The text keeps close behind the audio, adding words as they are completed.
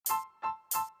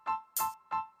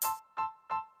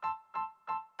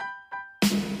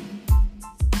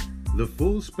The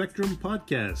Full Spectrum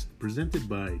Podcast, presented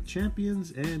by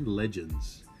Champions and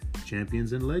Legends.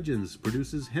 Champions and Legends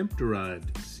produces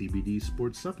hemp-derived CBD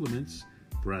sports supplements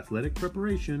for athletic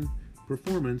preparation,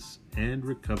 performance, and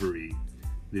recovery.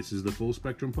 This is the Full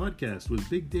Spectrum Podcast with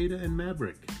Big Data and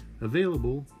Maverick,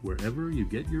 available wherever you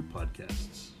get your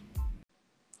podcasts.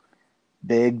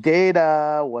 Big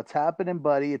Data, what's happening,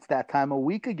 buddy? It's that time of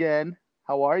week again.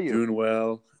 How are you? Doing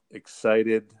well,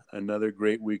 excited. Another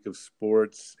great week of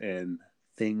sports and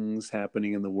things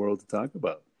happening in the world to talk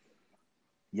about.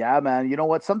 Yeah, man. You know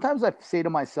what? Sometimes I say to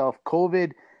myself,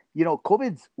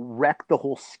 COVID's wrecked the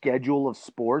whole schedule of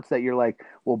sports that you're like,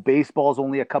 well, baseball's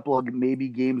only a couple of maybe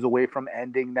games away from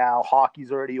ending now.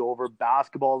 Hockey's already over.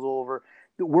 Basketball's over.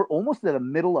 We're almost at the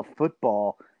middle of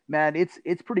football. Man,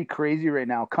 it's pretty crazy right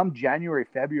now. Come January,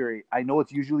 February, I know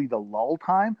it's usually the lull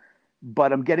time,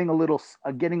 but I'm getting a little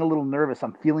nervous.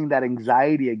 I'm feeling that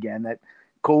anxiety again that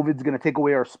COVID's going to take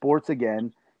away our sports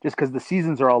again just because the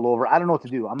seasons are all over. I don't know what to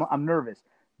do. I'm nervous.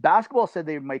 Basketball said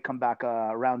they might come back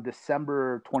around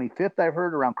December 25th, I've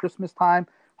heard, around Christmas time.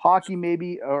 Hockey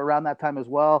maybe around that time as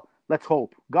well. Let's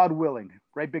hope. God willing.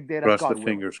 Right, Big Data?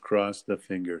 Cross the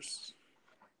fingers.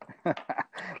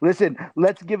 Listen,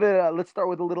 let's start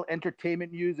with a little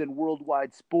entertainment news and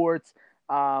worldwide sports.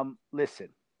 Listen,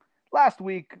 last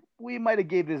week we might have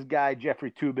gave this guy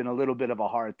Jeffrey Toobin a little bit of a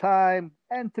hard time,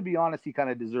 and to be honest, he kind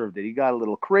of deserved it. He got a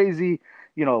little crazy.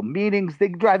 Meetings, they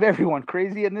drive everyone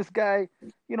crazy, and this guy,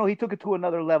 he took it to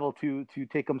another level to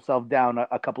take himself down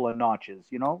a couple of notches.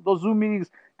 Those Zoom meetings,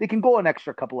 they can go an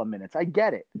extra couple of minutes. I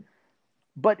get it.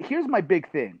 But here's my big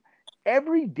thing.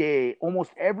 Every day, almost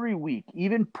every week,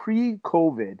 even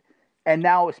pre-COVID, and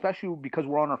now especially because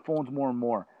we're on our phones more and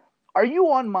more, are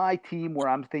you on my team where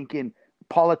I'm thinking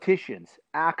politicians,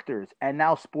 actors, and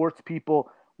now sports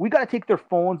people, we got to take their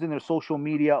phones and their social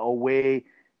media away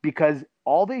because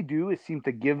all they do is seem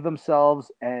to give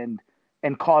themselves and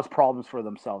cause problems for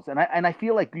themselves. And I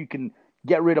feel like you can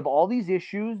get rid of all these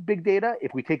issues, Big Data,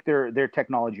 if we take their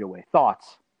technology away.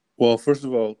 Thoughts? Well, first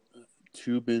of all,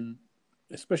 Toobin,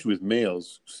 especially with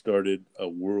males, started a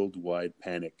worldwide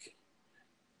panic.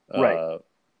 Right.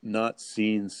 Not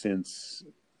seen since,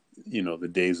 the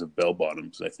days of bell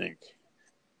bottoms, I think.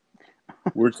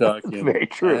 We're talking. Very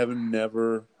true. I have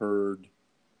never heard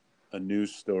a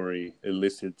news story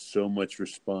elicit so much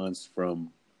response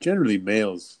from generally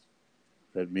males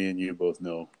that me and you both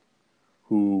know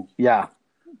who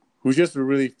just were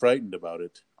really frightened about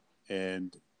it.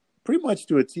 And pretty much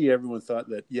to a T, everyone thought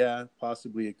that, yeah,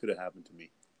 possibly it could have happened to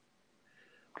me.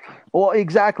 Well,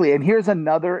 exactly. And here's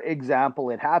another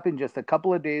example. It happened just a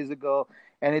couple of days ago,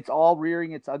 and it's all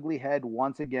rearing its ugly head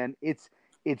once again. It's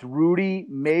Rudy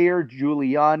Mayor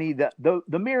Giuliani,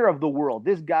 the mayor of the world.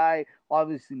 This guy,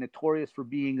 obviously notorious for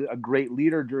being a great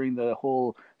leader during the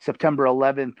whole September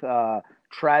 11th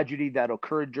tragedy that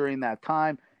occurred during that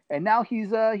time. And now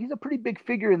he's a pretty big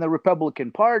figure in the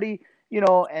Republican Party.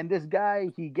 And this guy,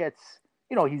 he's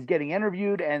getting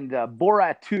interviewed, and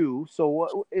Borat 2.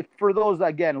 So if for those,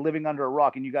 again, living under a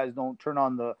rock and you guys don't turn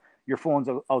on your phones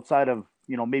outside of,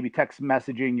 maybe text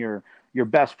messaging your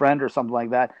best friend or something like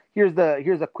that, here's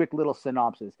a quick little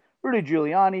synopsis. Rudy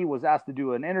Giuliani was asked to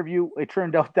do an interview. It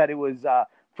turned out that it was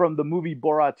from the movie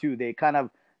Borat 2. They kind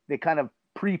of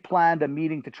pre-planned a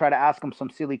meeting to try to ask him some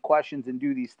silly questions and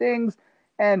do these things.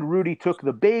 And Rudy took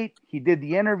the bait. He did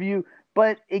the interview.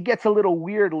 But it gets a little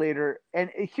weird later. And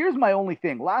here's my only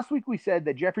thing. Last week we said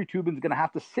that Jeffrey Toobin's going to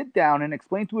have to sit down and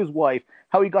explain to his wife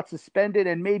how he got suspended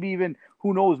and maybe even,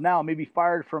 who knows now, maybe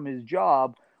fired from his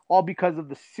job, all because of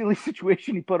the silly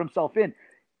situation he put himself in.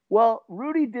 Well,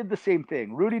 Rudy did the same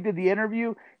thing. Rudy did the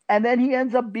interview, and then he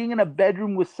ends up being in a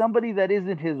bedroom with somebody that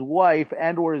isn't his wife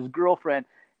and or his girlfriend.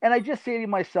 And I just say to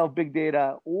myself, Big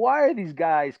Data, why are these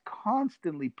guys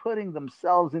constantly putting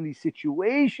themselves in these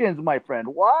situations, my friend?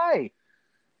 Why?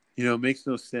 It makes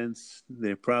no sense.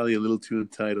 They're probably a little too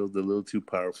entitled, a little too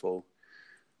powerful.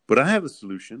 But I have a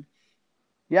solution.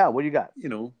 Yeah, what do you got?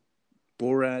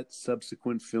 Borat's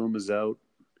subsequent film is out.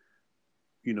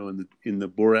 In the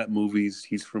Borat movies,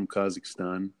 he's from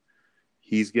Kazakhstan.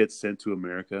 He gets sent to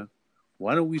America.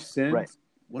 Why don't we send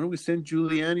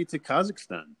Giuliani to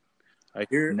Kazakhstan? I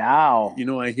hear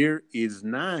it's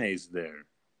nice there.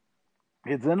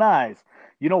 It's nice.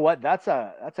 You know what? That's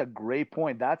a great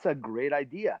point. That's a great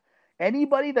idea.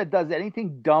 Anybody that does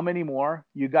anything dumb anymore,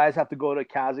 you guys have to go to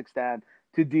Kazakhstan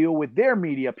to deal with their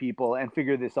media people and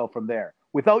figure this out from there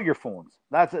without your phones.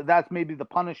 That's maybe the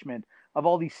punishment of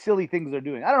all these silly things they're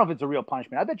doing. I don't know if it's a real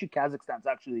punishment. I bet you Kazakhstan's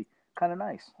actually kind of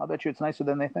nice. I bet you it's nicer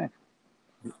than they think.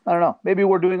 I don't know. Maybe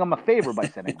we're doing them a favor by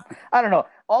sending them. I don't know.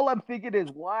 All I'm thinking is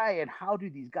why and how do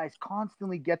these guys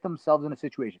constantly get themselves in a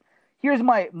situation? Here's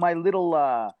my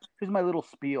little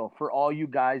spiel for all you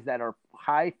guys that are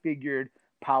high figured,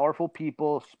 powerful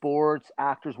people, sports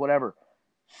actors, whatever.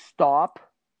 Stop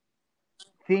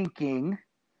thinking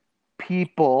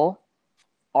people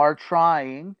are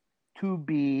trying to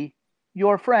be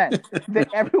your friend. That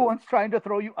everyone's trying to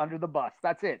throw you under the bus.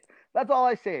 That's it. That's all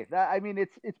I say. I mean,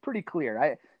 it's pretty clear.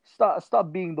 I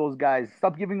stop being those guys.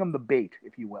 Stop giving them the bait,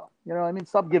 if you will. You know what I mean?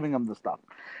 Stop giving them the stuff.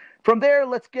 From there,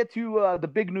 let's get to the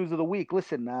big news of the week.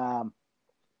 Listen,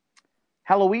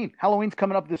 Halloween. Halloween's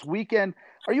coming up this weekend.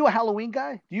 Are you a Halloween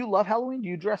guy? Do you love Halloween? Do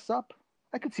you dress up?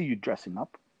 I could see you dressing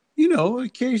up.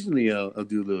 Occasionally I'll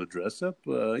do a little dress up.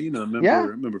 Yeah.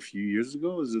 Remember a few years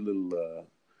ago, it was a little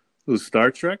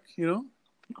Star Trek.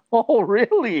 Oh,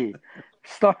 really?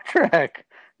 Star Trek?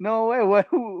 No way. What?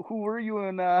 Who were you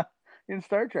in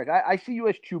Star Trek? I see you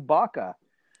as Chewbacca.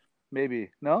 Maybe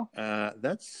no.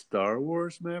 That's Star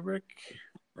Wars Maverick.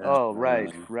 Oh,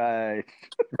 right.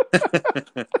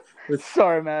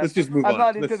 Sorry, man. Let's just move I'm on.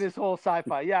 not into this whole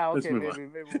sci-fi. Yeah, Let's okay, move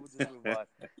maybe we'll just move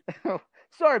on.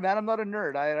 Sorry, man. I'm not a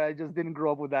nerd. I just didn't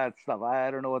grow up with that stuff. I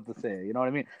don't know what to say. You know what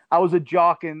I mean? I was a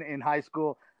jock in high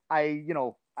school. I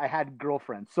had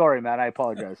girlfriends. Sorry, man. I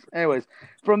apologize. Anyways,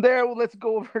 from there, let's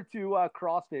go over to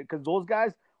CrossFit because those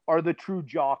guys are the true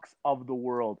jocks of the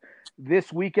world.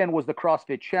 This weekend was the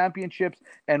CrossFit Championships,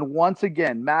 and once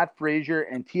again, Matt Frazier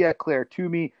and Tia-Claire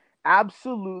Toomey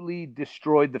absolutely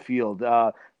destroyed the field.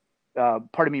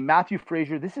 Matthew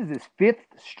Frazier, this is his fifth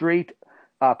straight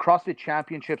CrossFit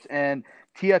Championships, and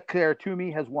Tia-Claire Toomey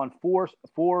has won four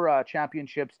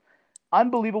championships.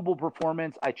 Unbelievable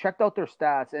performance. I checked out their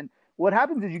stats, and what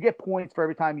happens is you get points for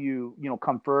every time you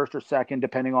come first or second,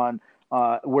 depending on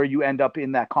where you end up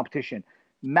in that competition.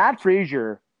 Matt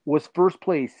Frazier was first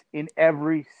place in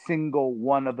every single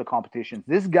one of the competitions.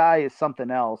 This guy is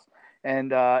something else,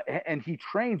 and he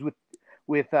trains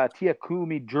with Tia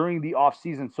Toomey during the off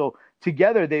season. So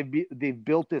together they've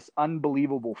built this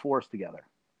unbelievable force together.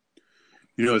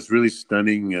 It's really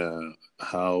stunning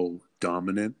how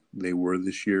dominant they were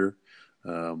this year.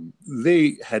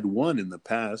 They had won in the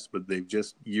past, but they've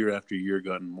just year after year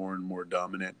gotten more and more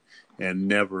dominant, and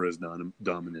never as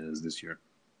dominant as this year.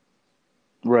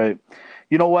 Right.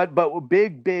 You know what? But a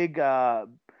big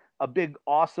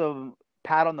awesome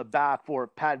pat on the back for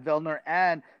Pat Vellner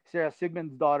and Sarah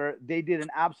Sigmund's daughter. They did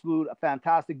a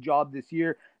fantastic job this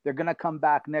year. They're going to come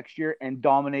back next year and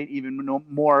dominate even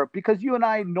more because you and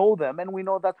I know them, and we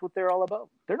know that's what they're all about.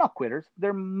 They're not quitters.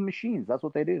 They're machines. That's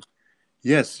what they do.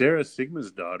 Yes, Sarah Sigmund's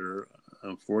daughter,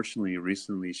 unfortunately,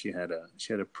 recently she had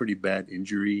a pretty bad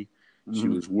injury. Mm-hmm. She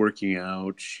was working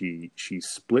out. She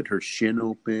split her shin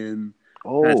open.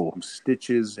 Had some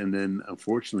stitches, and then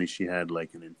unfortunately she had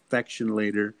like an infection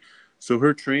later. So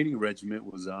her training regimen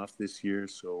was off this year.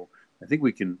 So I think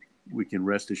we can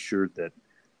rest assured that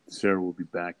Sarah will be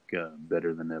back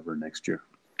better than ever next year.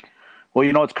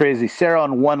 Well, it's crazy. Sarah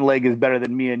on one leg is better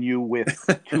than me and you with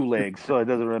two legs, so it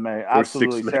doesn't really matter.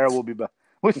 Absolutely, Sarah will be back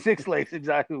with 6 legs,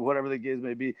 exactly, whatever the case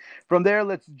may be. From there,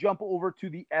 let's jump over to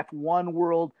the F1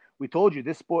 world. We told you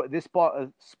this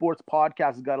sports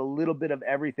podcast has got a little bit of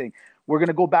everything. We're going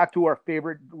to go back to our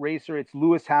favorite racer. It's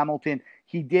Lewis Hamilton.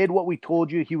 He did what we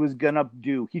told you he was going to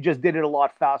do. He just did it a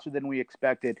lot faster than we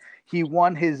expected. He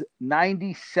won his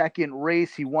 92nd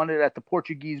race. He won it at the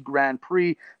Portuguese Grand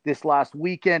Prix this last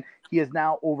weekend. He has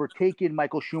now overtaken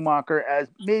Michael Schumacher as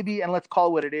maybe, and let's call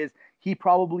it what it is, he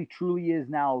probably truly is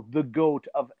now the GOAT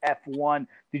of F1.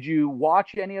 Did you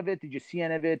watch any of it? Did you see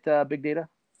any of it, Big Data?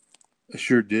 I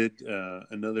sure did.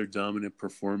 Another dominant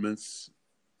performance.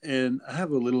 And I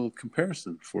have a little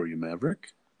comparison for you,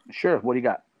 Maverick. Sure. What do you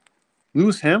got?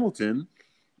 Lewis Hamilton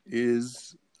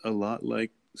is a lot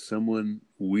like someone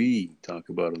we talk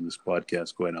about on this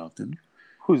podcast quite often.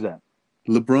 Who's that?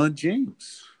 LeBron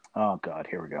James. Oh, God.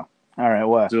 Here we go. All right.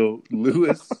 What? So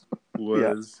Lewis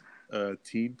was a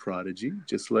teen prodigy,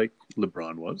 just like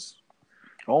LeBron was.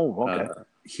 Oh, okay.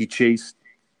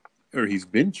 He's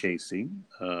been chasing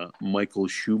Michael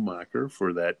Schumacher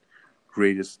for that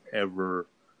greatest ever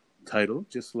title,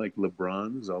 just like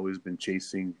LeBron has always been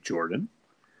chasing Jordan.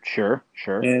 Sure.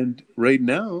 And right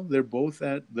now, they're both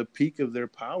at the peak of their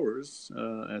powers,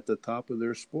 at the top of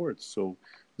their sports. So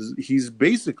he's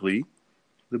basically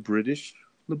the British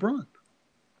LeBron.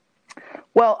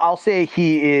 Well, I'll say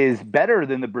he is better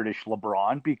than the British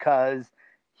LeBron because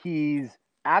he's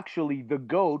actually the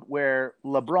GOAT, where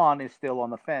LeBron is still on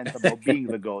the fence about being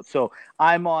the GOAT. So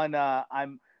I'm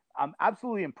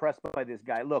absolutely impressed by this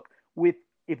guy. Look, with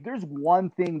if there's one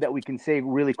thing that we can say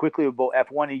really quickly about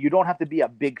F1, and you don't have to be a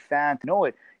big fan to know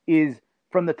it, is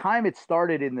from the time it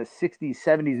started in the 60s,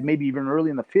 70s, maybe even early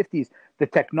in the 50s, the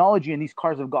technology in these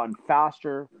cars have gotten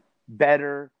faster,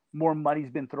 better, more money's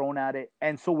been thrown at it.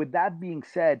 And so with that being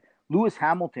said, Lewis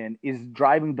Hamilton is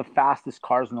driving the fastest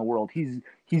cars in the world.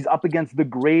 He's up against the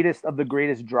greatest of the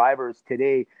greatest drivers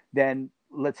today than,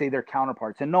 let's say, their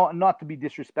counterparts. And not to be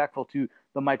disrespectful to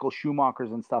the Michael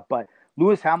Schumachers and stuff, but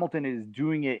Lewis Hamilton is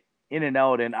doing it in and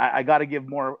out, and I gotta give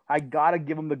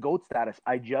him the GOAT status.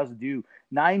 I just do.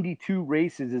 92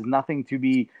 races is nothing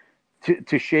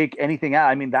to shake anything at.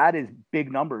 I mean, that is big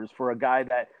numbers for a guy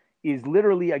that is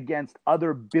literally against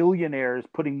other billionaires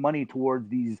putting money towards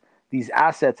these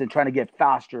assets and trying to get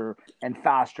faster and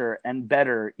faster and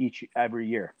better every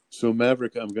year. So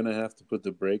Maverick, I'm gonna have to put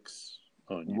the brakes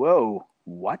on you. Whoa,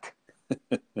 what?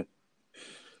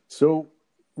 So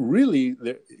really,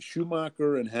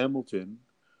 Schumacher and Hamilton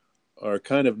are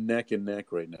kind of neck and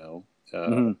neck right now.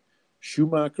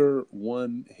 Schumacher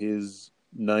won his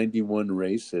 91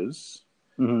 races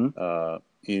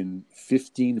in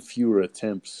 15 fewer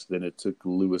attempts than it took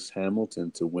Lewis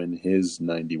Hamilton to win his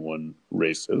 91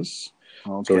 races.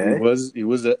 Okay. So he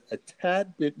was a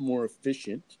tad bit more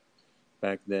efficient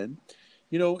back then.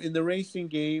 You know, in the racing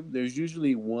game, there's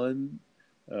usually one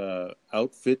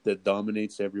outfit that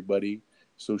dominates everybody.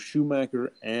 So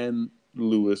Schumacher and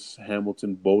Lewis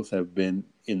Hamilton both have been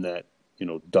in that,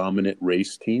 dominant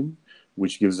race team,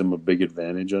 which gives them a big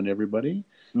advantage on everybody.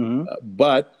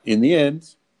 But in the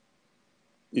end,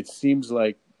 it seems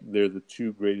like they're the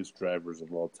two greatest drivers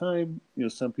of all time. You know,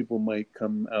 some people might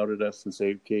come out at us and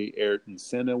say, okay, Ayrton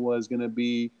Senna was going to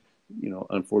be,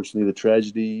 unfortunately the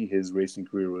tragedy, his racing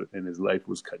career and his life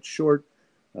was cut short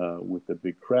with the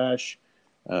big crash.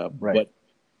 Right. But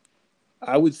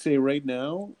I would say right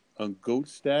now on GOAT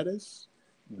status,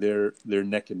 they're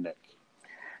neck and neck.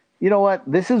 You know what?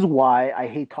 This is why I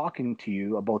hate talking to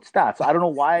you about stats. I don't know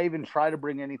why I even try to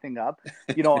bring anything up.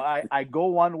 I go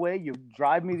one way, you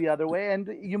drive me the other way, and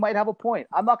you might have a point.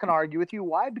 I'm not going to argue with you.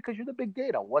 Why? Because you're the big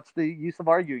data. What's the use of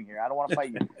arguing here? I don't want to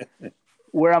fight you.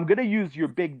 Where I'm going to use your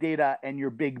big data and your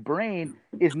big brain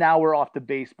is now we're off to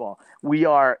baseball.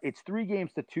 It's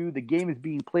 3-2. The game is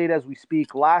being played as we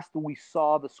speak. Last we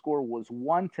saw, the score was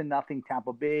 1-0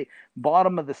 Tampa Bay,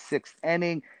 bottom of the 6th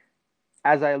inning.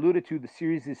 As I alluded to, the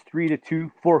series is 3-2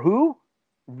 for who?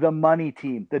 The money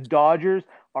team. The Dodgers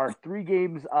are 3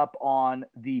 games up on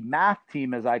the math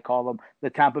team, as I call them,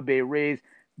 the Tampa Bay Rays.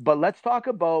 But let's talk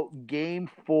about game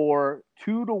 4.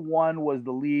 2-1 was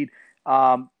the lead.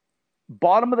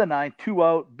 Bottom of the 9th, 2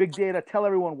 out. Big data. Tell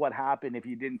everyone what happened if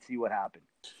you didn't see what happened.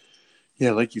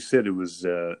 Yeah, like you said, it was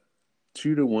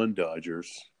 2-1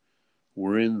 Dodgers.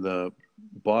 We're in the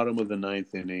bottom of the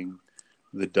 9th inning.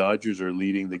 The Dodgers are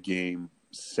leading the game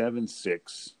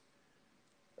 7-6.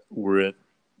 We're at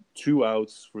 2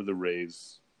 outs for the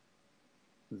Rays.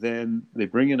 Then they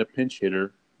bring in a pinch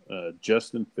hitter,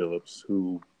 Justin Phillips,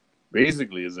 who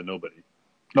basically is a nobody.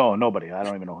 No, nobody. I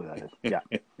don't even know who that is. Yeah.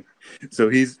 So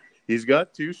he's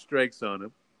got 2 strikes on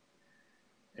him.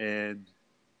 And,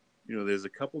 there's a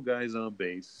couple guys on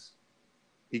base.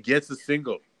 He gets a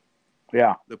single.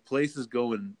 Yeah. The place is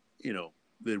going,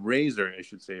 the Rays are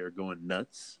going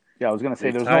nuts. Yeah, I was going to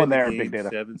say there's no one there in big data.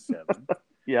 7-7.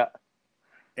 Yeah.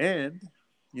 And,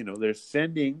 they're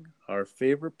sending our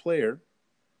favorite player,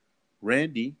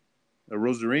 Randy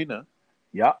Rosarena.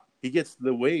 Yeah. He gets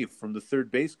the wave from the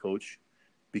third base coach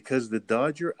because the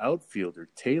Dodger outfielder,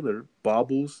 Taylor,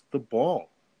 bobbles the ball.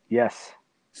 Yes.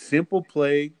 Simple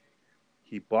play.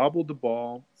 He bobbled the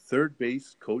ball. Third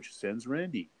base coach sends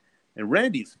Randy. And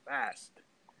Randy's fast.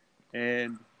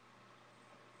 And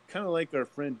kind of like our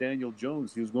friend Daniel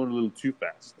Jones, he was going a little too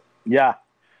fast. Yeah,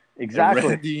 exactly. And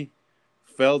Randy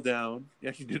fell down. He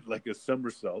actually did like a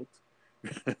somersault,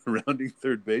 rounding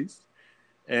third base.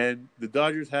 And the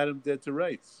Dodgers had him dead to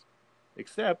rights.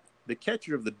 Except the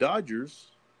catcher of the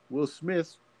Dodgers, Will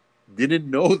Smith, didn't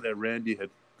know that Randy had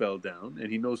fell down,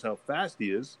 and he knows how fast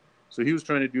he is. So he was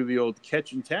trying to do the old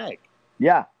catch and tag.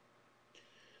 Yeah.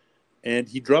 And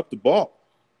he dropped the ball.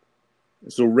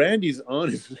 So Randy's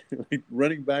on his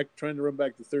running back, trying to run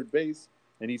back to third base,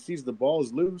 and he sees the ball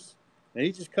is loose, and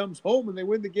he just comes home, and they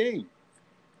win the game.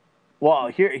 Well,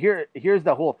 here's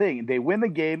the whole thing. They win the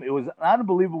game. It was an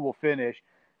unbelievable finish.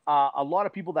 A lot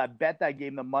of people that bet that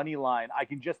game, the money line, I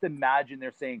can just imagine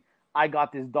they're saying, I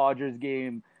got this Dodgers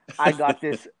game. I got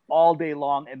this all day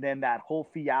long. And then that whole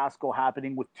fiasco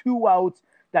happening with 2 outs.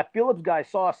 That Phillips guy,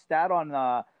 saw a stat on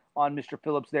Mr.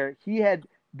 Phillips there. He had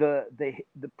the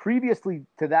previously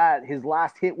to that, his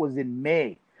last hit was in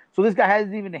May. So this guy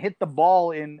hasn't even hit the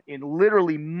ball in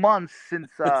literally months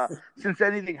since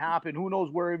anything happened. Who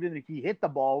knows where even he hit the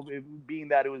ball, being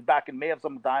that it was back in May of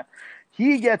some time.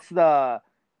 He gets the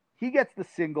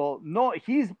single. No,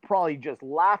 he's probably just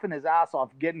laughing his ass off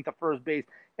getting to first base.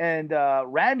 And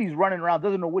Randy's running around,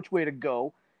 doesn't know which way to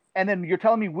go. And then you're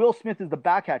telling me Will Smith is the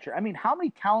back catcher. I mean, how many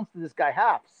talents does this guy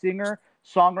have? Singer,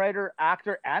 songwriter,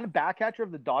 actor, and back catcher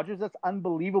of the Dodgers? That's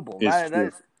unbelievable.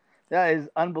 That is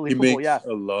unbelievable. He makes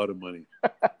a lot of money.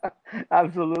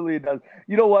 Absolutely it does.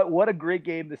 You know what? What a great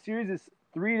game. The series is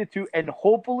 3-2. And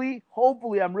hopefully,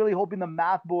 I'm really hoping the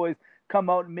math boys come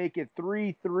out and make it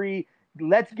 3-3.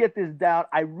 Let's get this down.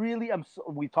 I really am.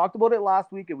 We talked about it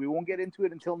last week, and we won't get into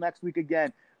it until next week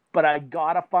again. But I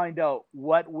got to find out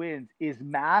what wins. Is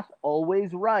math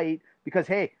always right? Because,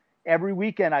 hey, every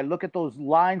weekend I look at those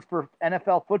lines for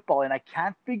NFL football, and I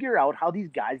can't figure out how these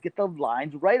guys get the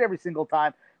lines right every single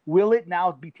time. Will it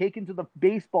now be taken to the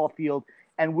baseball field,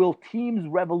 and will teams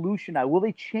revolutionize? Will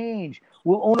they change?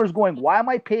 Will owners going, why am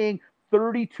I paying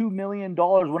 $32 million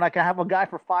when I can have a guy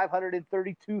for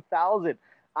 $532,000?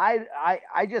 I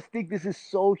just think this is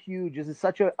so huge. This is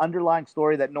such an underlying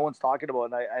story that no one's talking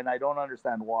about, and I don't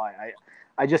understand why.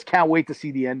 I just can't wait to see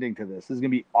the ending to this. This is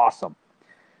going to be awesome.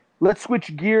 Let's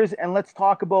switch gears and let's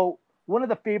talk about one of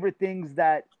the favorite things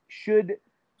that should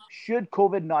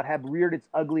COVID not have reared its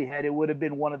ugly head, it would have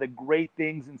been one of the great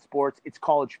things in sports. It's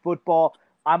college football.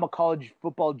 I'm a college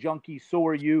football junkie. So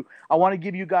are you. I want to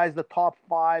give you guys the top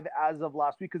 5 as of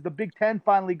last week because the Big Ten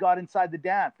finally got inside the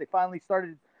dance. They finally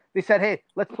started. They said, hey,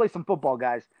 let's play some football,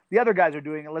 guys. The other guys are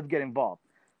doing it. Let's get involved.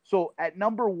 So at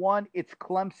number 1, it's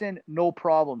Clemson, no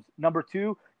problems. Number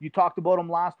 2, you talked about them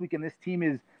last week, and this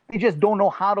team they just don't know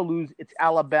how to lose. It's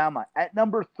Alabama. At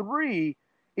number 3,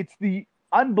 it's the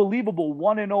unbelievable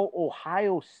 1-0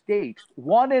 Ohio State.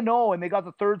 1-0, and they got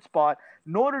the 3rd spot.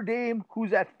 Notre Dame,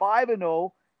 who's at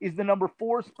 5-0, is the number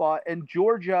 4 spot, and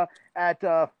Georgia at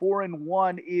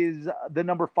 4-1 is the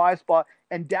number 5 spot.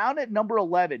 And down at number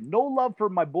 11, no love for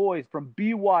my boys from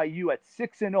BYU at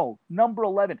 6-0, number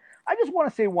 11. I just want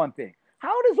to say one thing.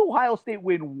 How does Ohio State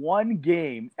win one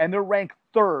game and they're ranked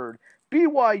 3rd?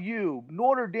 BYU,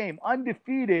 Notre Dame,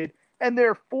 undefeated, and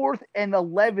they're 4th and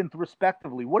 11th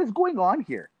respectively. What is going on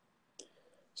here?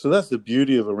 So that's the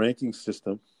beauty of a ranking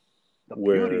system,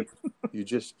 where you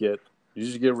just get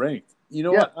ranked. You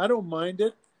know what? I don't mind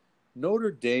it.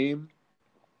 Notre Dame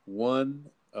won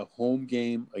a home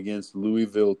game against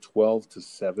Louisville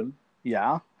 12-7.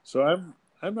 Yeah. So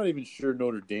I'm not even sure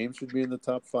Notre Dame should be in the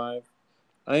top 5.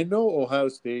 I know Ohio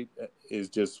State is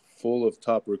just full of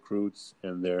top recruits,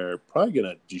 and they're probably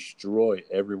going to destroy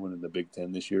everyone in the Big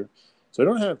Ten this year. So I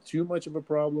don't have too much of a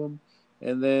problem.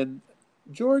 And then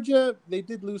Georgia, they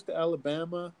did lose to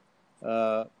Alabama.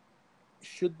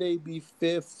 Should they be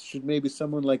 5th? Should maybe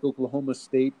someone like Oklahoma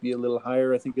State be a little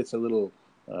higher? I think it's a little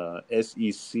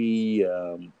SEC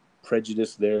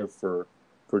prejudice there for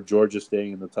Georgia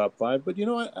staying in the top 5. But,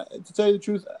 to tell you the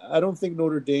truth, I don't think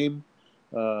Notre Dame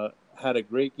had a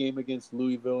great game against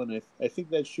Louisville, and I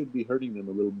think that should be hurting them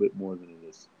a little bit more than it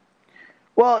is.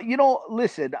 Well,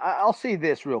 listen, I'll say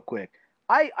this real quick.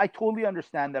 I totally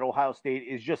understand that Ohio State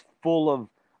is just full of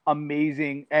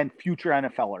amazing and future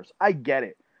NFLers. I get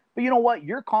it. But you know what?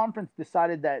 Your conference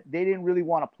decided that they didn't really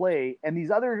want to play, and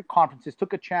these other conferences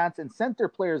took a chance and sent their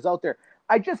players out there.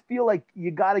 I just feel like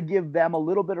you got to give them a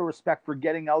little bit of respect for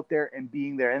getting out there and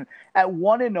being there. And at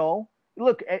 1-0,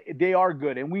 look, they are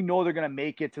good, and we know they're going to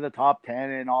make it to the top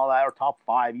 10 and all that, or top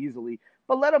 5 easily.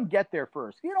 But let them get there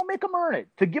first. Make them earn it.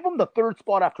 To give them the 3rd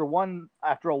spot after a 1-0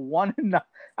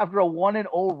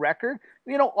 record,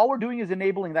 all we're doing is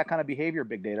enabling that kind of behavior,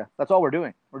 Big Data. That's all we're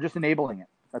doing. We're just enabling it.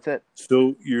 That's it.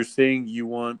 So you're saying you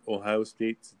want Ohio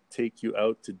State to take you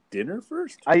out to dinner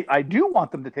first? I do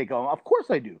want them to take on. Of course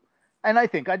I do. And I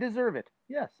think I deserve it.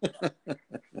 Yes.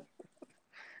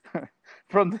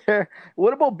 From there,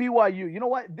 what about BYU? You know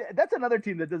what? That's another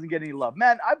team that doesn't get any love.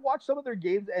 Man, I've watched some of their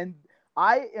games, and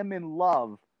I am in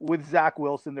love with Zach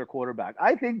Wilson, their quarterback.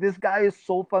 I think this guy is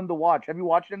so fun to watch. Have you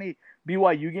watched any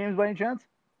BYU games by any chance?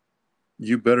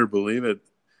 You better believe it.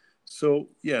 So,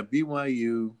 yeah,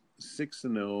 BYU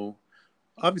 6-0.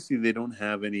 Obviously, they don't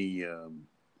have any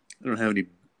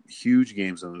huge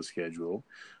games on the schedule.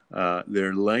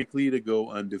 They're likely to go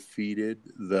undefeated.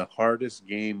 The hardest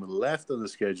game left on the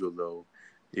schedule, though,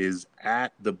 is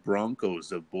at the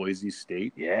Broncos of Boise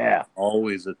State. Yeah.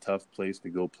 Always a tough place to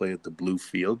go play at the Blue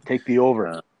Field. Take the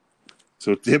over.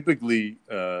 So typically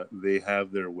they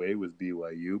have their way with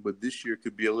BYU, but this year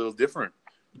could be a little different.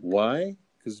 Why?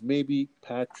 Because maybe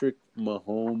Patrick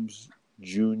Mahomes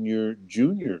Jr.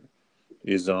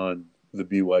 is on the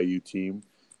BYU team.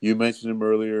 You mentioned him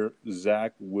earlier,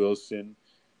 Zach Wilson.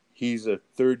 He's a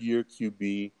third-year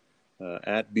QB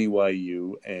at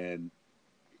BYU, and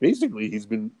basically he's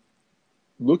been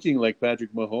looking like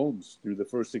Patrick Mahomes through the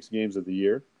first 6 games of the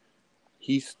year.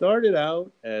 He started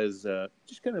out as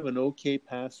just kind of an okay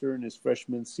passer in his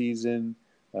freshman season,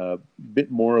 a bit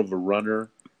more of a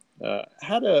runner.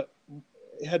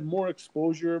 Had more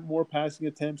exposure, more passing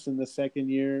attempts in the second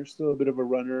year. Still a bit of a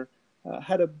runner.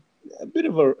 Had a bit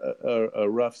of a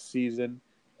rough season,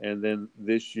 and then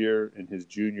this year in his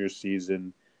junior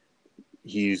season,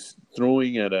 he's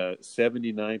throwing at a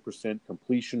 79%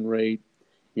 completion rate.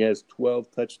 He has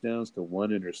 12 touchdowns to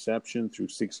 1 interception through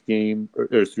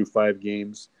 5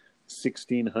 games,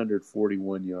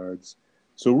 1,641 yards.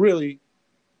 So really,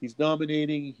 he's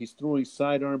dominating. He's throwing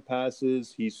sidearm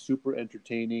passes. He's super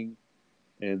entertaining.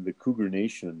 And the Cougar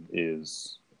Nation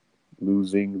is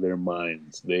losing their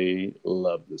minds. They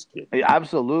love this kid.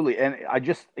 Absolutely. And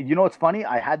it's funny?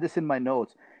 I had this in my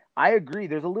notes. I agree.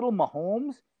 There's a little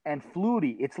Mahomes and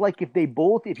Flutie. It's like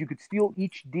if you could steal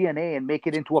each DNA and make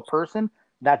it into a person,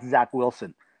 that's Zach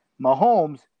Wilson.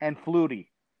 Mahomes and Flutie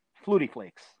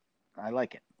Flakes. I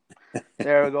like it.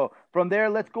 There we go. From there,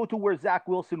 let's go to where Zach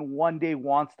Wilson one day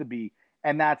wants to be,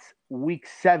 and that's week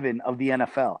 7 of the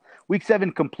NFL. Week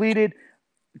 7 completed.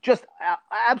 Just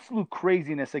absolute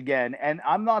craziness again. And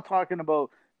I'm not talking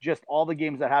about just all the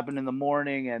games that happened in the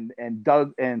morning and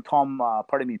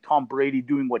Tom Brady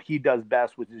doing what he does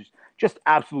best, which is just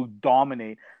absolute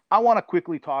dominate. I want to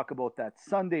quickly talk about that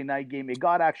Sunday night game. It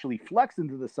got actually flexed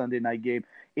into the Sunday night game.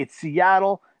 It's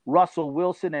Seattle, Russell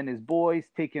Wilson and his boys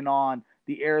taking on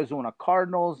the Arizona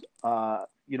Cardinals.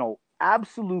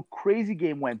 Absolute crazy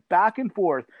game, went back and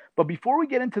forth. But before we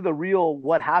get into the real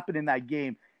what happened in that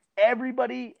game,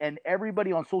 everybody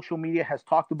on social media has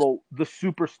talked about the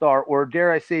superstar, or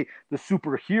dare I say the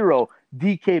superhero,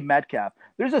 DK Metcalf.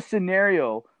 There's a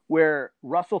scenario where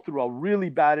Russell threw a really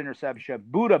bad interception.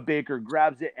 Buda Baker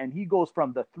grabs it, and he goes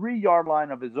from the 3-yard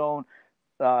line of his own,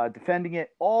 defending it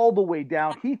all the way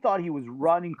down. He thought he was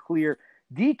running clear.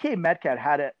 DK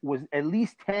Metcalf was at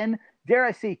least 10, dare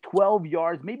I say 12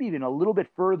 yards, maybe even a little bit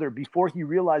further before he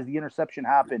realized the interception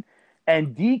happened.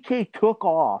 And DK took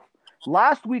off.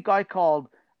 Last week I called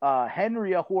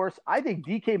Henry a horse. I think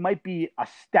DK might be a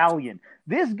stallion.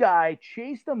 This guy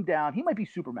chased him down. He might be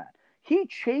Superman. He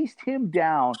chased him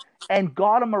down and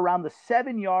got him around the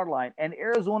 7-yard line, and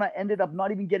Arizona ended up not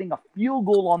even getting a field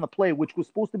goal on the play, which was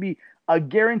supposed to be a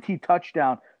guaranteed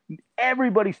touchdown.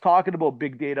 Everybody's talking about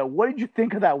big data. What did you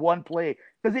think of that one play?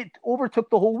 Because it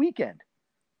overtook the whole weekend.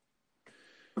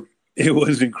 It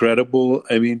was incredible.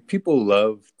 I mean, people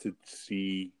love to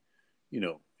see,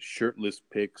 shirtless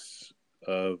pics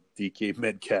of DK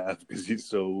Metcalf because he's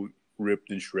so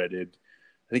ripped and shredded.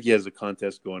 I think he has a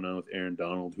contest going on with Aaron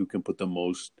Donald, who can put the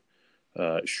most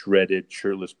shredded,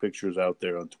 shirtless pictures out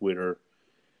there on Twitter.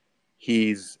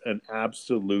 He's an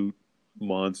absolute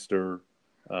monster.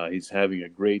 He's having a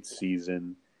great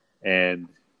season. And,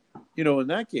 in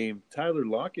that game, Tyler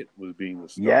Lockett was being the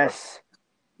star.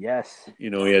 Yes.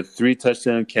 He had 3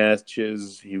 touchdown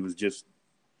catches. He was just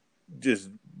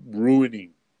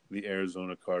ruining the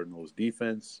Arizona Cardinals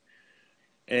defense.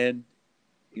 And,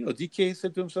 DK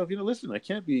said to himself, listen, I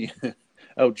can't be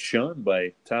outshone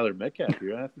by Tyler Metcalf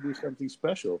here. I have to do something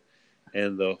special.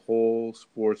 And the whole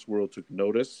sports world took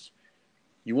notice.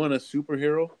 You want a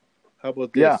superhero? How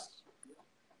about this?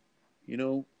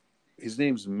 Yeah. His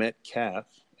name's Metcalf.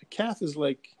 A calf is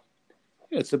like,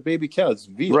 it's a baby cow. It's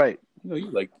veal. Right.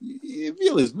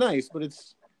 Veal is nice, but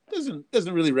it's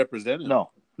doesn't really represent him.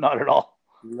 No, not at all.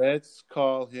 Let's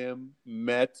call him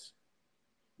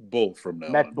MetBull from now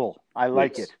on. MetBull. I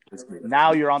like it.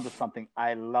 Now you're onto something.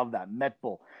 I love that.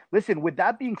 MetBull. Listen, with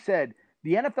that being said,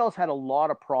 the NFL's had a lot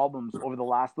of problems over the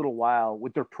last little while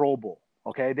with their Pro Bowl.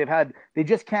 Okay, they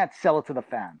just can't sell it to the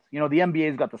fans. The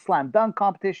NBA's got the slam dunk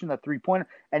competition, the 3-pointer,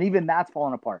 and even that's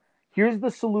falling apart. Here's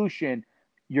the solution.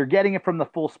 You're getting it from the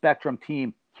full spectrum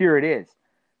team. Here it is.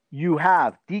 You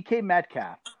have DK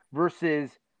Metcalf versus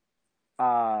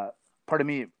Tyree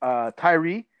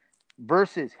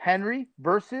versus Henry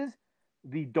versus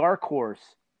the dark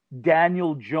horse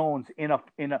Daniel Jones in a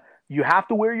you have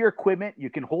to wear your equipment,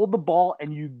 you can hold the ball,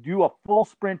 and you do a full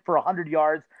sprint for 100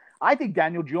 yards. I think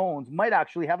Daniel Jones might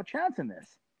actually have a chance in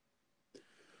this.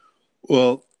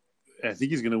 Well, I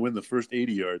think he's going to win the first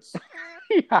 80 yards.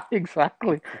 Yeah,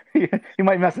 exactly. He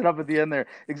might mess it up at the end there.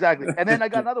 Exactly. And then I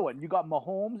got another one. You got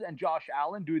Mahomes and Josh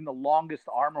Allen doing the longest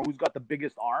arm, or who's got the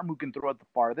biggest arm, who can throw it the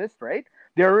farthest, right?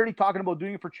 They're already talking about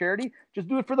doing it for charity. Just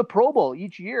do it for the Pro Bowl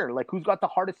each year. Like who's got the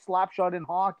hardest slap shot in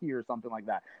hockey or something like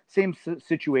that. Same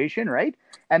situation, right?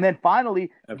 And then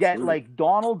finally get Absolutely. like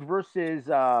Donald versus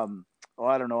I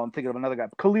don't know. I'm thinking of another guy,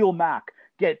 Khalil Mack.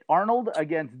 Get Arnold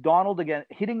against Donald again,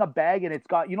 hitting a bag, and it's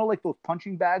got like those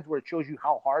punching bags where it shows you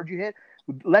how hard you hit.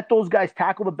 Let those guys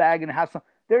tackle the bag and have some.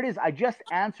 There it is. I just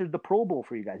answered the Pro Bowl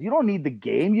for you guys. You don't need the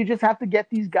game. You just have to get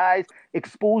these guys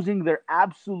exposing their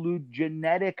absolute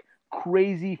genetic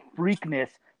crazy freakness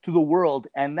to the world.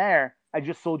 And there, I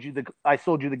sold you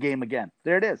the game again.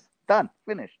 There it is. Done.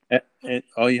 Finished. And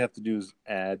all you have to do is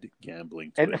add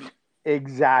gambling to And it.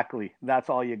 exactly. That's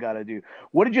all you got to do.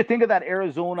 What did you think of that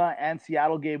Arizona and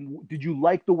Seattle game? Did you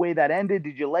like the way that ended?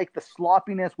 Did you like the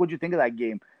sloppiness? What did you think of that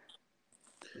game?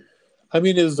 I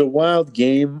mean, it was a wild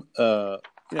game. I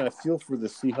feel for the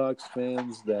Seahawks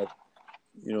fans that,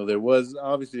 there was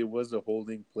a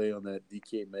holding play on that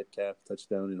DK Metcalf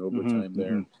touchdown in overtime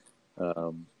there.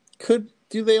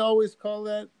 Do they always call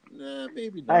that?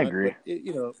 Maybe not. I agree.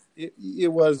 But it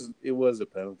was a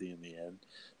penalty in the end.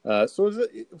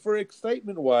 For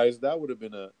excitement wise, that would have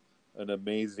been an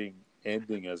amazing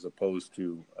ending as opposed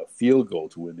to a field goal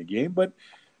to win the game. But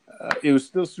it was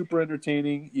still super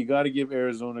entertaining. You got to give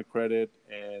Arizona credit,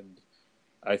 and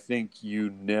I think you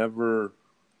never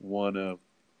want to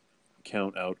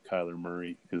count out Kyler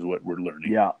Murray is what we're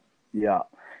learning. Yeah.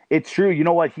 It's true. You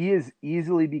know what? He is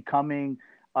easily becoming,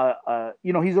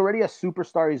 he's already a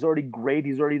superstar. He's already great.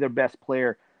 He's already their best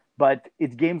player. But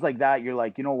it's games like that. You're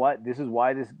like, you know what? This is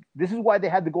why they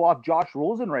had to go off Josh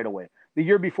Rosen right away. The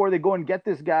year before they go and get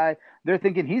this guy, they're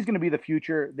thinking he's going to be the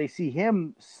future. They see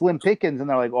him slim pickings, and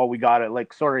they're like, "Oh, we got it."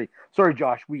 Like, sorry,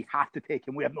 Josh, we have to take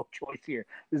him. We have no choice here.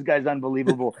 This guy's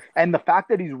unbelievable. And the fact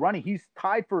that he's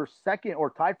tied for second or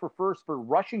tied for first for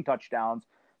rushing touchdowns.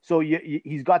 So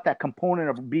he's got that component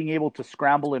of being able to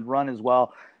scramble and run as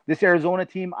well. This Arizona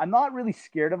team, I'm not really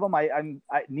scared of them.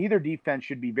 Neither defense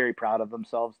should be very proud of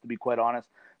themselves, to be quite honest.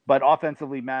 But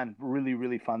offensively, man, really,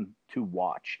 really fun to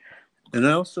watch. And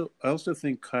I also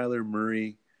think Kyler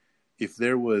Murray, if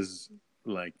there was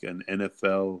like an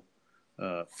NFL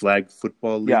flag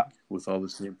football league with all the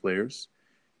same players,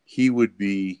 he would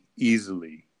be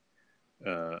easily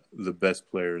the best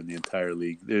player in the entire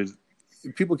league.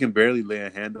 People can barely lay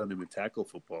a hand on him in tackle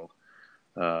football.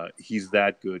 He's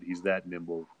that good. He's that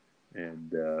nimble.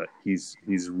 And he's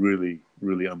really,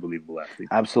 really unbelievable athlete.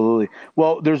 Absolutely.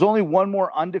 Well, there's only one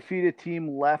more undefeated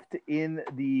team left in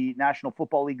the National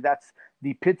Football League. That's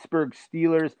the Pittsburgh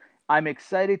Steelers. I'm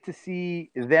excited to see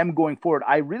them going forward.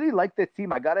 I really like this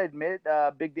team. I got to admit,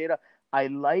 Big Data, I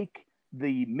like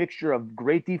the mixture of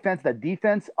great defense. That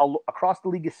defense across the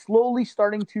league is slowly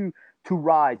starting to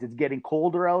rise. It's getting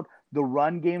colder out. The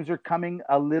run games are coming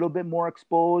a little bit more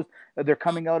exposed. They're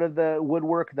coming out of the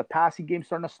woodwork. The passing game's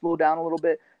starting to slow down a little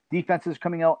bit. Defense is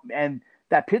coming out. And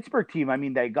that Pittsburgh team, I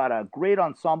mean, they got a great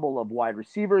ensemble of wide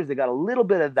receivers. They got a little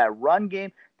bit of that run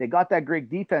game. They got that great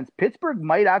defense. Pittsburgh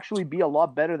might actually be a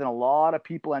lot better than a lot of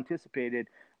people anticipated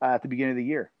at the beginning of the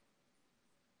year.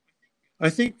 I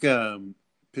think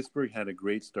Pittsburgh had a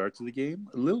great start to the game.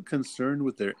 A little concerned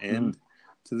with their end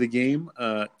to the game.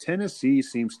 Tennessee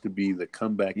seems to be the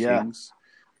comeback kings.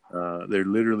 They're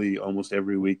literally almost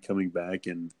every week coming back,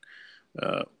 and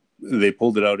they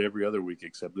pulled it out every other week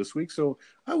except this week. So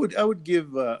I would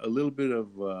give a little bit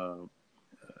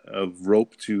of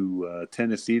rope to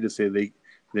Tennessee to say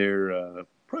they're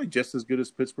probably just as good as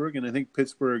Pittsburgh, and I think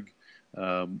Pittsburgh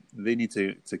they need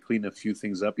to clean a few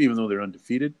things up, even though they're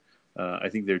undefeated. I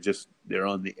think they're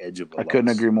on the edge of a loss. Couldn't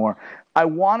agree more. I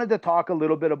wanted to talk a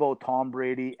little bit about Tom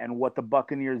Brady and what the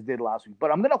Buccaneers did last week, but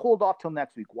I'm going to hold off till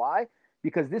next week. Why?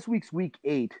 Because this week's week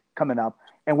 8 coming up,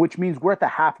 and which means we're at the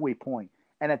halfway point.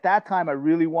 And at that time, I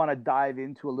really want to dive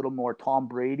into a little more Tom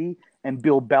Brady and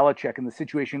Bill Belichick and the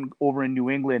situation over in New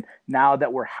England now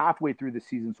that we're halfway through the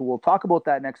season. So we'll talk about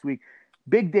that next week.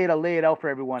 Big Data, lay it out for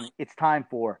everyone. It's time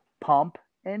for Pump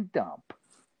and Dump.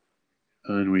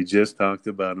 And we just talked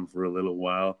about him for a little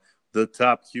while. The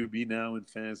top QB now in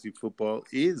fantasy football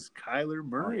is Kyler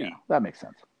Murray. Oh, yeah. That makes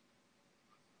sense.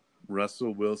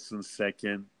 Russell Wilson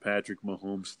second, Patrick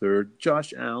Mahomes third,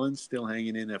 Josh Allen still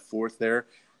hanging in at fourth there,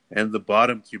 and the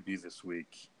bottom QB this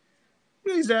week.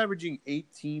 He's averaging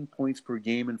 18 points per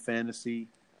game in fantasy,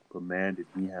 but man, did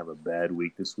he have a bad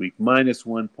week this week.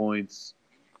 -1 points.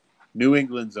 New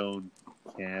England's own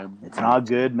Cam. It's not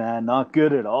good, man. Not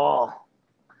good at all.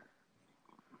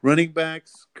 Running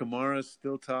backs, Kamara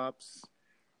still tops.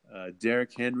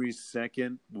 Derrick Henry's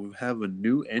second. We have a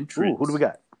new Ooh, entrant. who do we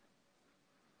got?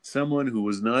 Someone who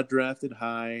was not drafted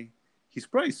high. He's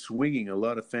probably swinging a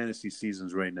lot of fantasy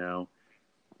seasons right now.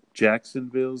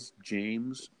 Jacksonville's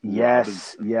James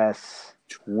Robinson. Yes.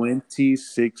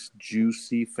 26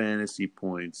 juicy fantasy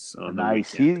points on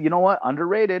Nice. the weekend. You know what?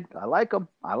 Underrated. I like him.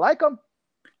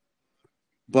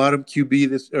 Bottom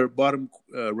QB bottom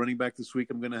running back this week,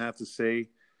 I'm going to have to say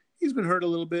he's been hurt a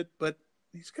little bit, but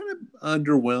he's kind of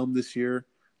underwhelmed this year.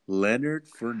 Leonard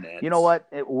Fournette. You know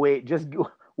what?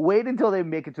 Wait until they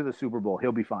make it to the Super Bowl.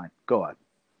 He'll be fine. Go on.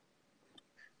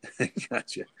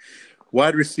 Gotcha.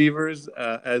 Wide receivers,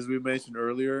 as we mentioned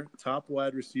earlier, top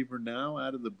wide receiver now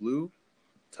out of the blue,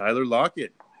 Tyler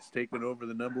Lockett has taken over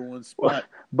the number one spot.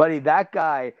 Buddy, that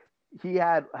guy, he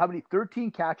had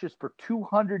 13 catches for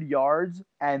 200 yards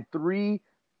and three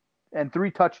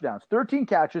touchdowns. 13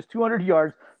 catches, 200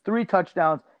 yards, 3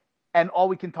 touchdowns, and all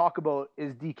we can talk about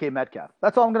is DK Metcalf.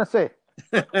 That's all I'm going to say.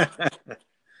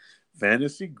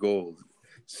 Fantasy gold.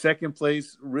 Second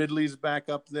place, Ridley's back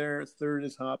up there. Third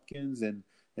is Hopkins, and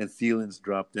Thielen's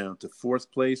dropped down to fourth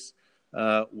place.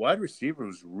 Wide receiver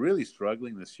was really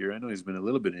struggling this year. I know he's been a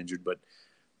little bit injured, but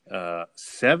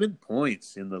 7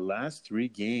 points in the last 3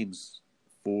 games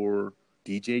for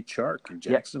DJ Chark in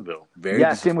Jacksonville.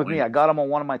 Yeah, same with me. I got him on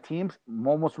one of my teams. I'm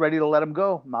almost ready to let him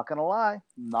go. Not going to lie.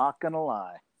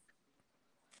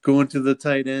 Going to the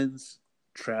tight ends,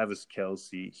 Travis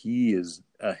Kelce. He is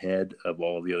ahead of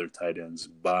all the other tight ends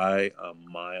by a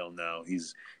mile now.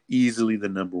 He's easily the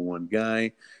number one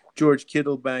guy. George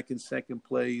Kittle back in second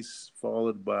place,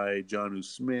 followed by Jonnu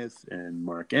Smith and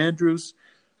Mark Andrews.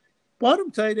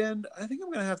 Bottom tight end, I think I'm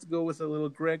going to have to go with a little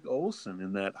Greg Olsen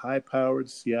in that high-powered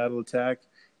Seattle attack.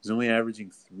 He's only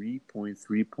averaging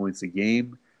 3.3 points a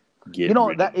game.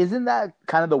 Isn't that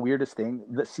kind of the weirdest thing?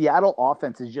 The Seattle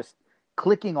offense is just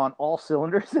clicking on all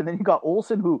cylinders, and then you got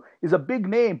Olsen, who is a big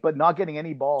name but not getting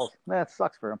any balls. That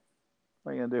sucks for him.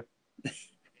 What are you gonna do?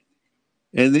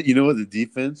 And you know what? The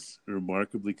defense,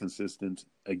 remarkably consistent.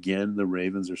 Again, the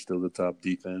Ravens are still the top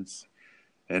defense.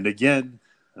 And again,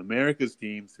 America's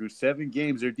team, through 7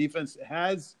 games, their defense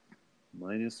has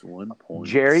 -1 point.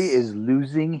 Jerry is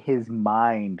losing his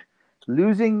mind.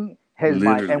 Literally.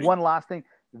 And one last thing,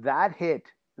 that hit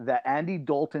that Andy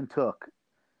Dalton took,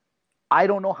 I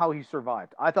don't know how he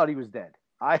survived. I thought he was dead.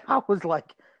 I was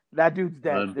like, that dude's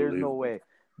dead. There's no way.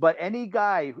 But any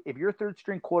guy, if your third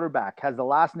string quarterback has the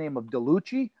last name of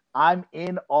DeLucci, I'm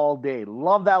in all day.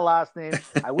 Love that last name.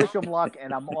 I wish him luck,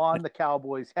 and I'm on the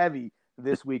Cowboys heavy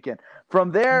this weekend.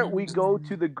 From there, we go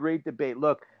to the great debate.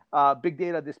 Look, Big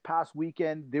Data, this past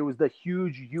weekend, there was the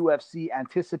huge UFC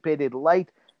anticipated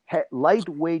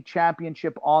lightweight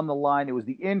championship on the line. It was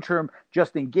the interim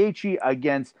Justin Gaethje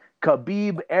against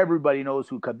Khabib. Everybody knows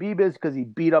who Khabib is because he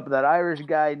beat up that Irish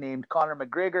guy named Conor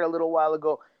McGregor a little while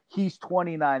ago. He's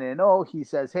 29-0. He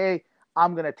says, hey,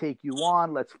 I'm going to take you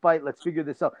on. Let's fight. Let's figure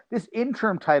this out. This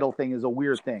interim title thing is a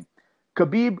weird thing.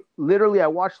 Khabib, literally, I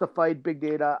watched the fight, Big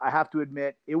Data. I have to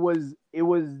admit, it was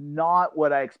not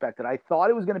what I expected. I thought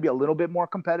it was going to be a little bit more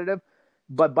competitive,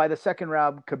 but by the second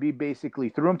round, Khabib basically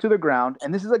threw him to the ground.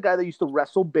 And this is a guy that used to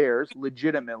wrestle bears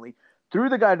legitimately. Threw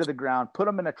the guy to the ground, put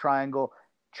him in a triangle,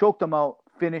 choked him out,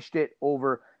 finished it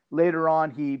over. Later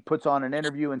on, he puts on an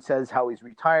interview and says how he's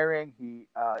retiring. He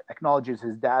acknowledges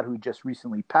his dad, who just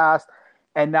recently passed.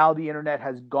 And now the internet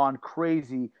has gone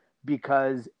crazy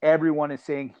because everyone is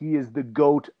saying he is the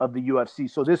GOAT of the UFC.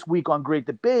 So this week on Great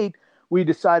Debate, we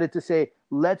decided to say,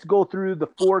 let's go through the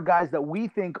 4 guys that we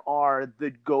think are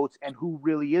the GOATs and who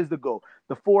really is the GOAT.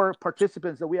 The 4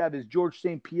 participants that we have is George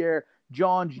St. Pierre,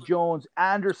 John Jones,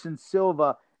 Anderson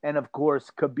Silva, and of course,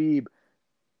 Khabib.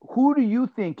 Who do you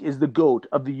think is the GOAT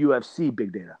of the UFC,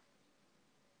 Big Data?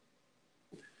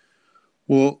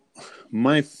 Well,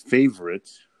 my favorite,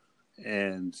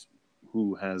 and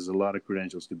who has a lot of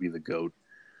credentials to be the GOAT,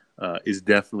 is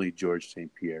definitely George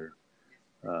St. Pierre.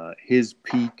 His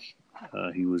peak,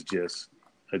 he was just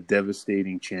a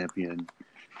devastating champion.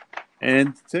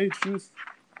 And to tell you the truth,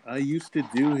 I used to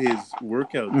do his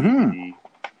workout with the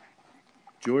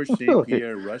George St.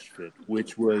 Pierre Rush Fit,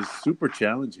 which was super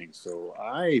challenging. So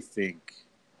I think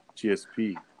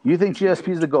GSP. You think GSP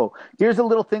is the GOAT? Here's a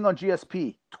little thing on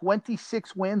GSP.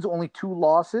 26 wins, only 2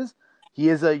 losses. He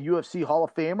is a UFC Hall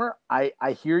of Famer.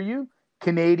 I hear you.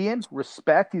 Canadian,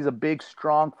 respect. He's a big,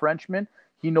 strong Frenchman.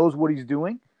 He knows what he's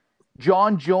doing.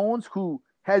 John Jones, who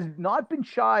has not been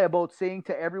shy about saying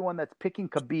to everyone that's picking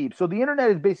Khabib. So the internet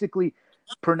is basically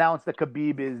pronounced that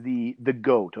Khabib is the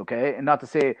GOAT, okay? And not to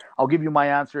say, I'll give you my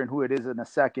answer and who it is in a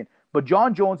second. But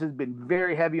John Jones has been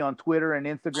very heavy on Twitter and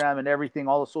Instagram and everything,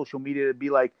 all the social media, to be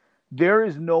like, There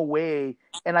is no way,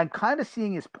 and I'm kind of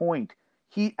seeing his point.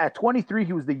 He at 23,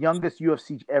 he was the youngest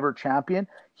UFC ever champion.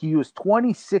 He was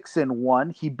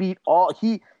 26-1. He beat all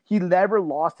he never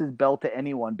lost his belt to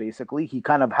anyone, basically. He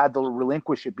kind of had to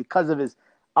relinquish it because of his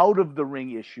out of the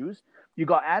ring issues. You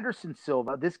got Anderson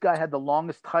Silva. This guy had the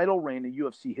longest title reign in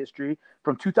UFC history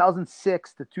from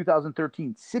 2006 to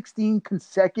 2013. 16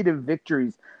 consecutive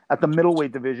victories at the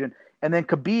middleweight division. And then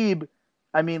Khabib,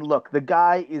 I mean, look, the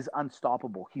guy is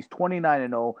unstoppable. He's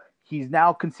 29-0. He's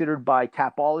now considered by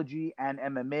Tapology and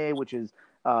MMA, which is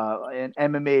an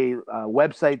MMA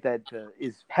website that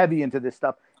is heavy into this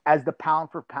stuff, as the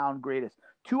pound-for-pound greatest.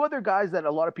 Two other guys that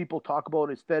a lot of people talk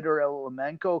about is Fedor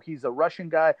Emelianenko. He's a Russian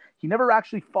guy. He never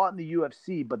actually fought in the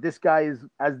UFC, but this guy is,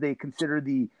 as they consider,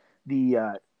 the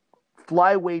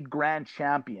flyweight grand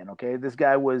champion. Okay, this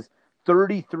guy was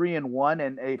 33-1,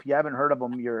 and if you haven't heard of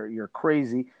him, you're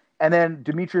crazy. And then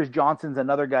Demetrius Johnson's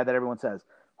another guy that everyone says,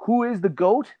 who is the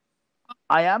GOAT?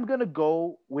 I am going to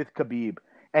go with Khabib,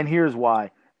 and here's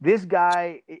why. This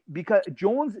guy, because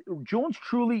Jones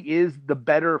truly is the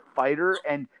better fighter,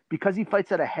 and because he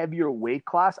fights at a heavier weight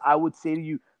class, I would say to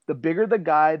you, the bigger the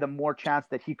guy, the more chance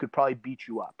that he could probably beat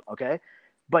you up, okay?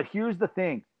 But here's the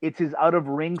thing. It's his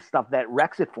out-of-ring stuff that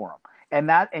wrecks it for him.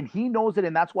 And he knows it,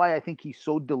 and that's why I think he's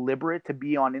so deliberate to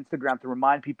be on Instagram to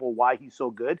remind people why he's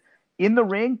so good. In the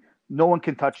ring, no one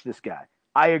can touch this guy.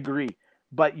 I agree.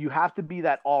 But you have to be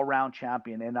that all-round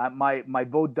champion. And my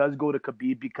vote does go to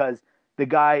Khabib because the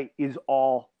guy is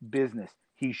all business.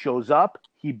 He shows up.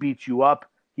 He beats you up.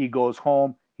 He goes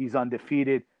home. He's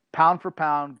undefeated. Pound for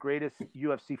pound, greatest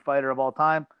UFC fighter of all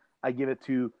time. I give it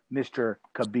to Mr.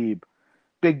 Khabib.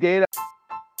 Big Data.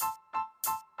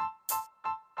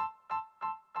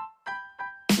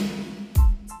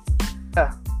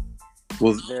 Yeah.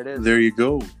 Well, there it is. There you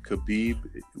go. Khabib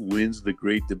wins the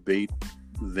great debate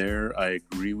there. I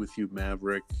agree with you,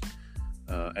 Maverick.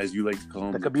 As you like to call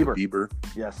him, the Khabibber.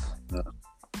 Yes.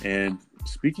 And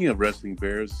speaking of wrestling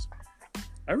bears,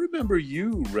 I remember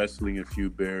you wrestling a few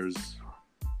bears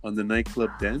on the nightclub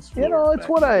dance floor. You know, it's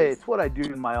what I do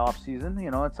in my off season.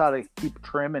 You know, it's how to keep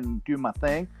trim and do my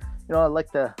thing. You know, I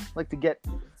like to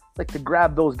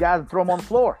grab those guys and throw them on the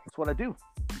floor. That's what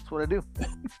I do.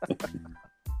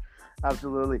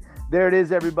 Absolutely. There it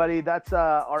is, everybody. That's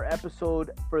our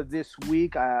episode for this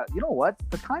week. You know what?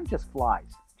 The time just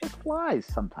flies. Just flies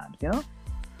sometimes, you know?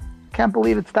 Can't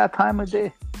believe it's that time of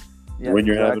day. Yeah, when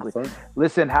you're having fun.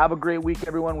 Listen, have a great week,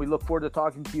 everyone. We look forward to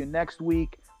talking to you next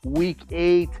week. Week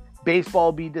 8. Baseball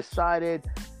will be decided.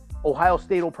 Ohio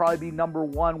State will probably be number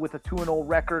 1 with a 2-0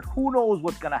 record. Who knows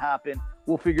what's going to happen?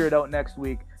 We'll figure it out next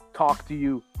week. Talk to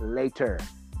you later.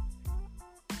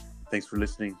 Thanks for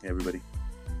listening, everybody.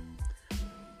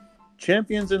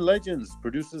 Champions and Legends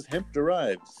produces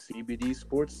hemp-derived CBD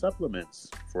sports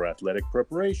supplements for athletic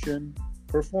preparation,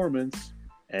 performance,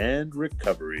 and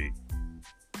recovery.